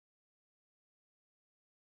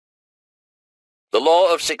The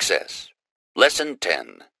Law of Success. Lesson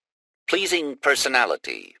 10. Pleasing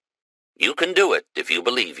Personality. You can do it if you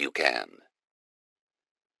believe you can.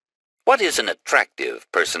 What is an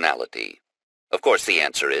attractive personality? Of course, the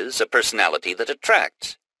answer is a personality that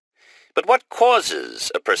attracts. But what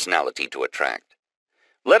causes a personality to attract?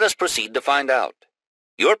 Let us proceed to find out.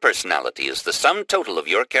 Your personality is the sum total of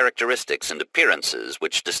your characteristics and appearances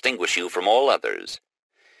which distinguish you from all others.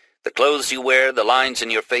 The clothes you wear, the lines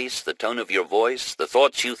in your face, the tone of your voice, the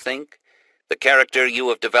thoughts you think, the character you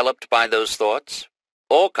have developed by those thoughts,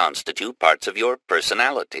 all constitute parts of your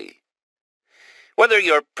personality. Whether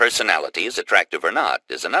your personality is attractive or not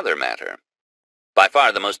is another matter. By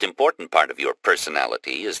far the most important part of your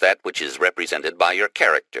personality is that which is represented by your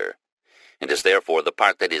character, and is therefore the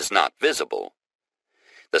part that is not visible.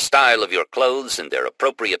 The style of your clothes and their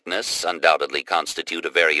appropriateness undoubtedly constitute a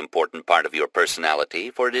very important part of your personality,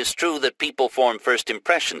 for it is true that people form first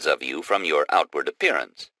impressions of you from your outward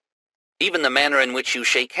appearance. Even the manner in which you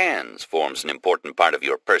shake hands forms an important part of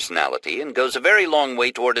your personality and goes a very long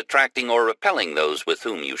way toward attracting or repelling those with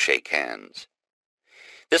whom you shake hands.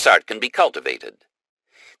 This art can be cultivated.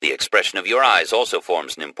 The expression of your eyes also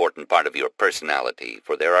forms an important part of your personality,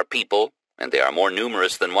 for there are people, and they are more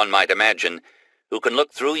numerous than one might imagine, who can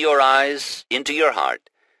look through your eyes into your heart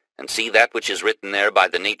and see that which is written there by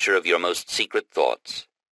the nature of your most secret thoughts.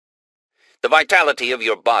 The vitality of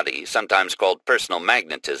your body, sometimes called personal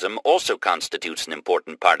magnetism, also constitutes an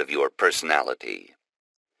important part of your personality.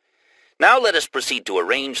 Now let us proceed to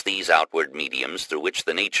arrange these outward mediums through which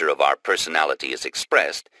the nature of our personality is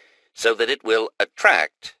expressed, so that it will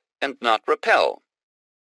attract and not repel.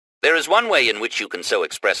 There is one way in which you can so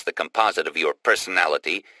express the composite of your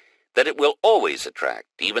personality that it will always attract,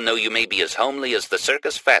 even though you may be as homely as the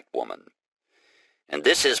circus fat woman. And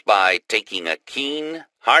this is by taking a keen,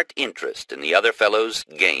 heart interest in the other fellow's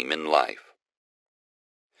game in life.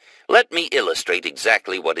 Let me illustrate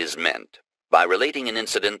exactly what is meant by relating an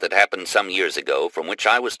incident that happened some years ago, from which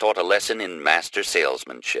I was taught a lesson in master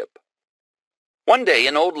salesmanship. One day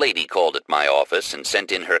an old lady called at my office and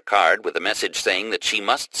sent in her card with a message saying that she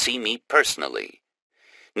must see me personally.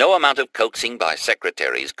 No amount of coaxing by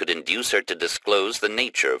secretaries could induce her to disclose the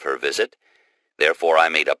nature of her visit. Therefore I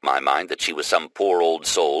made up my mind that she was some poor old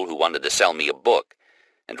soul who wanted to sell me a book,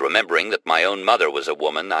 and remembering that my own mother was a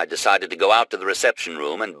woman, I decided to go out to the reception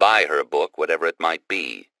room and buy her a book, whatever it might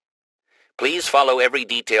be. Please follow every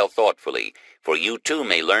detail thoughtfully, for you too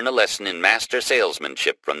may learn a lesson in master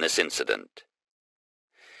salesmanship from this incident.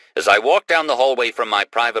 As I walked down the hallway from my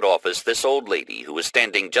private office, this old lady, who was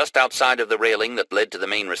standing just outside of the railing that led to the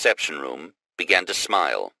main reception room, began to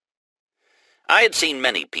smile. I had seen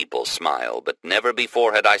many people smile, but never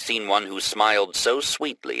before had I seen one who smiled so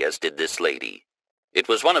sweetly as did this lady. It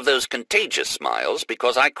was one of those contagious smiles,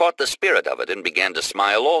 because I caught the spirit of it and began to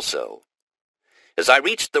smile also. As I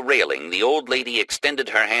reached the railing, the old lady extended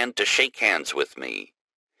her hand to shake hands with me.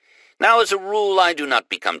 Now, as a rule, I do not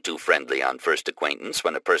become too friendly on first acquaintance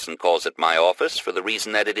when a person calls at my office, for the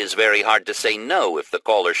reason that it is very hard to say no if the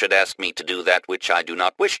caller should ask me to do that which I do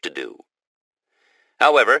not wish to do.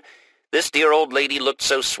 However, this dear old lady looked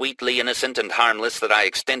so sweetly innocent and harmless that I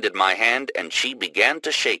extended my hand, and she began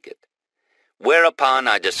to shake it. Whereupon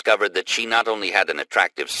I discovered that she not only had an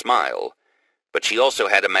attractive smile, but she also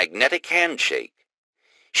had a magnetic handshake.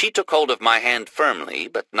 She took hold of my hand firmly,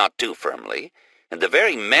 but not too firmly, and the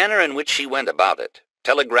very manner in which she went about it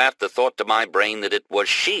telegraphed the thought to my brain that it was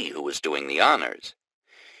she who was doing the honors.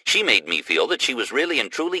 She made me feel that she was really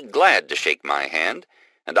and truly glad to shake my hand,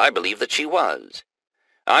 and I believe that she was.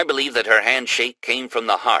 I believe that her handshake came from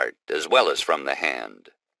the heart as well as from the hand.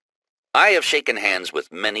 I have shaken hands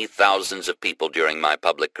with many thousands of people during my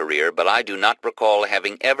public career, but I do not recall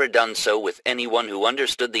having ever done so with anyone who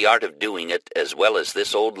understood the art of doing it as well as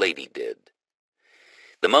this old lady did.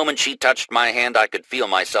 The moment she touched my hand, I could feel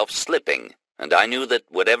myself slipping, and I knew that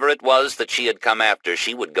whatever it was that she had come after,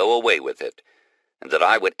 she would go away with it, and that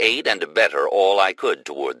I would aid and abet her all I could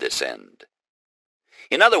toward this end.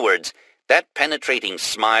 In other words, that penetrating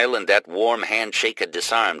smile and that warm handshake had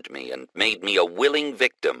disarmed me and made me a willing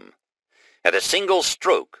victim. At a single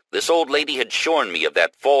stroke, this old lady had shorn me of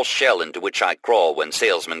that false shell into which I crawl when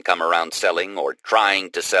salesmen come around selling or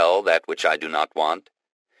trying to sell that which I do not want.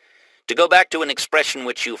 To go back to an expression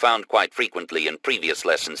which you found quite frequently in previous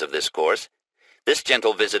lessons of this course, this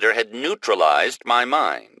gentle visitor had neutralized my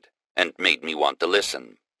mind and made me want to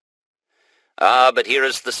listen. But here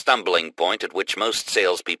is the stumbling point at which most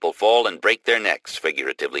salespeople fall and break their necks,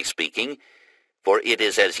 figuratively speaking, for it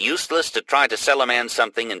is as useless to try to sell a man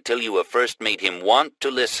something until you have first made him want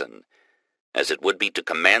to listen, as it would be to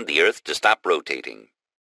command the earth to stop rotating.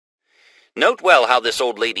 Note well how this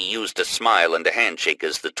old lady used a smile and a handshake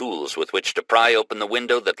as the tools with which to pry open the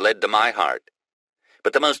window that led to my heart.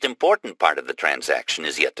 But the most important part of the transaction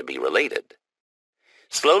is yet to be related.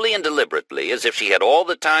 Slowly and deliberately, as if she had all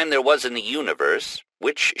the time there was in the universe,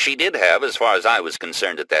 which she did have as far as I was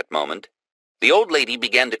concerned at that moment, the old lady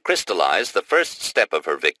began to crystallize the first step of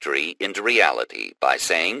her victory into reality by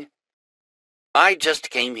saying, "I just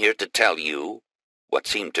came here to tell you," what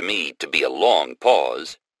seemed to me to be a long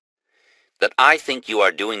pause, "that I think you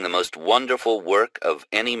are doing the most wonderful work of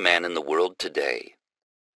any man in the world today."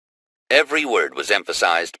 Every word was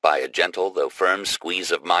emphasized by a gentle though firm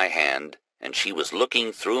squeeze of my hand, and she was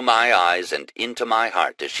looking through my eyes and into my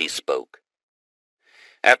heart as she spoke.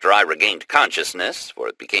 After I regained consciousness, for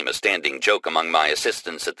it became a standing joke among my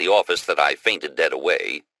assistants at the office that I fainted dead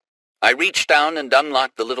away, I reached down and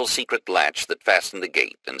unlocked the little secret latch that fastened the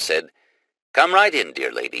gate and said, "Come right in,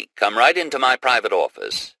 dear lady, come right into my private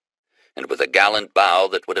office." And with a gallant bow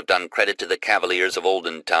that would have done credit to the cavaliers of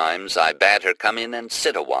olden times, I bade her come in and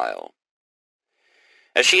sit a while.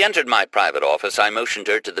 As she entered my private office, I motioned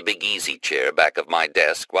her to the big easy chair back of my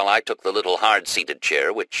desk while I took the little hard-seated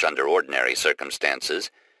chair which, under ordinary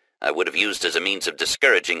circumstances, I would have used as a means of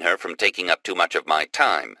discouraging her from taking up too much of my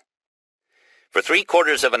time. For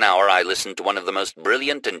 3/4 of an hour I listened to one of the most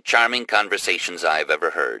brilliant and charming conversations I have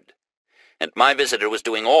ever heard, and my visitor was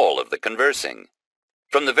doing all of the conversing.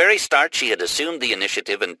 From the very start she had assumed the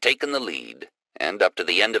initiative and taken the lead, and up to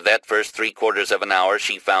the end of that first 3/4 of an hour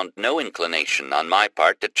she found no inclination on my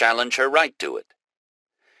part to challenge her right to it.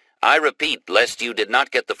 I repeat, lest you did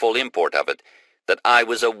not get the full import of it, that I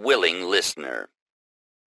was a willing listener.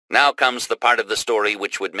 Now comes the part of the story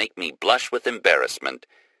which would make me blush with embarrassment,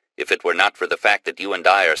 if it were not for the fact that you and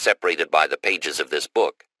I are separated by the pages of this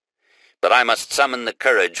book. But I must summon the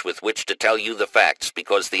courage with which to tell you the facts,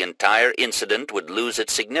 because the entire incident would lose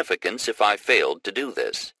its significance if I failed to do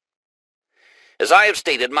this. As I have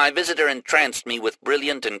stated, my visitor entranced me with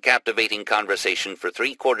brilliant and captivating conversation for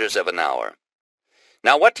 3/4 of an hour.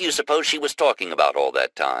 Now what do you suppose she was talking about all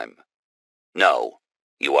that time? No,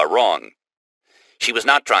 you are wrong. She was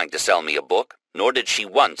not trying to sell me a book, nor did she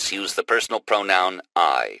once use the personal pronoun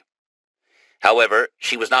I. However,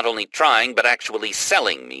 she was not only trying, but actually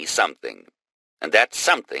selling me something, and that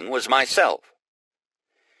something was myself.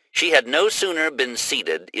 She had no sooner been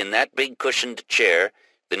seated in that big cushioned chair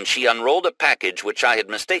than she unrolled a package which I had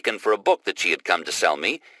mistaken for a book that she had come to sell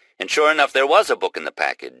me, and sure enough there was a book in the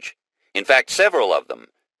package. In fact, several of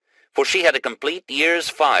them, for she had a complete year's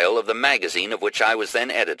file of the magazine of which I was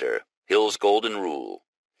then editor, Hill's Golden Rule.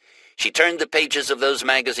 She turned the pages of those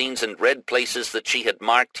magazines and read places that she had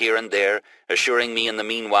marked here and there, assuring me in the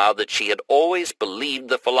meanwhile that she had always believed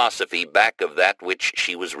the philosophy back of that which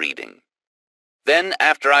she was reading. Then,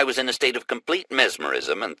 after I was in a state of complete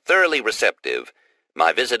mesmerism and thoroughly receptive,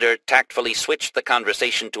 my visitor tactfully switched the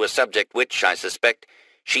conversation to a subject which, I suspect,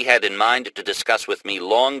 she had in mind to discuss with me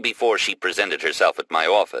long before she presented herself at my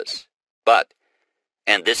office. But,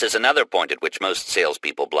 and this is another point at which most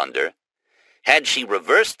salespeople blunder, had she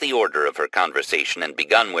reversed the order of her conversation and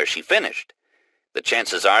begun where she finished, the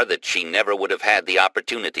chances are that she never would have had the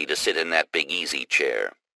opportunity to sit in that big easy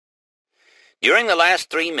chair. During the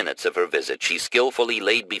last 3 minutes of her visit, she skillfully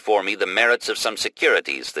laid before me the merits of some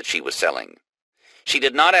securities that she was selling. She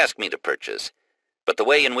did not ask me to purchase, but the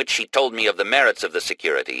way in which she told me of the merits of the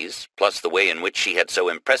securities, plus the way in which she had so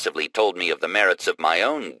impressively told me of the merits of my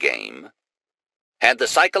own game, had the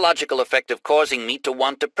psychological effect of causing me to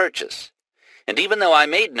want to purchase. And even though I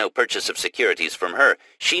made no purchase of securities from her,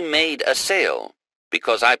 she made a sale,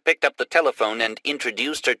 because I picked up the telephone and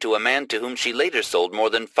introduced her to a man to whom she later sold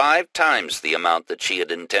more than 5 times the amount that she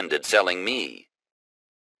had intended selling me.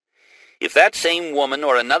 If that same woman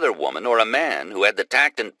or another woman or a man who had the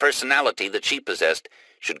tact and personality that she possessed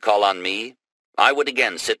should call on me, I would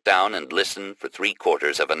again sit down and listen for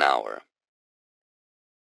 3/4 of an hour.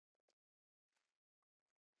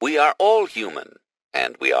 We are all human,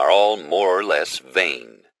 and we are all more or less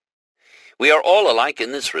vain. We are all alike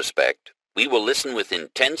in this respect. We will listen with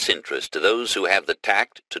intense interest to those who have the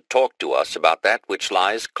tact to talk to us about that which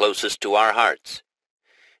lies closest to our hearts.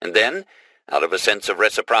 And then, out of a sense of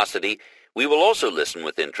reciprocity, we will also listen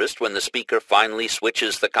with interest when the speaker finally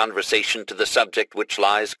switches the conversation to the subject which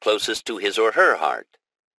lies closest to his or her heart.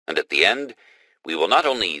 And at the end, we will not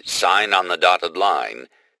only sign on the dotted line,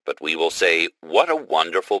 but we will say, "What a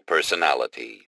wonderful personality!"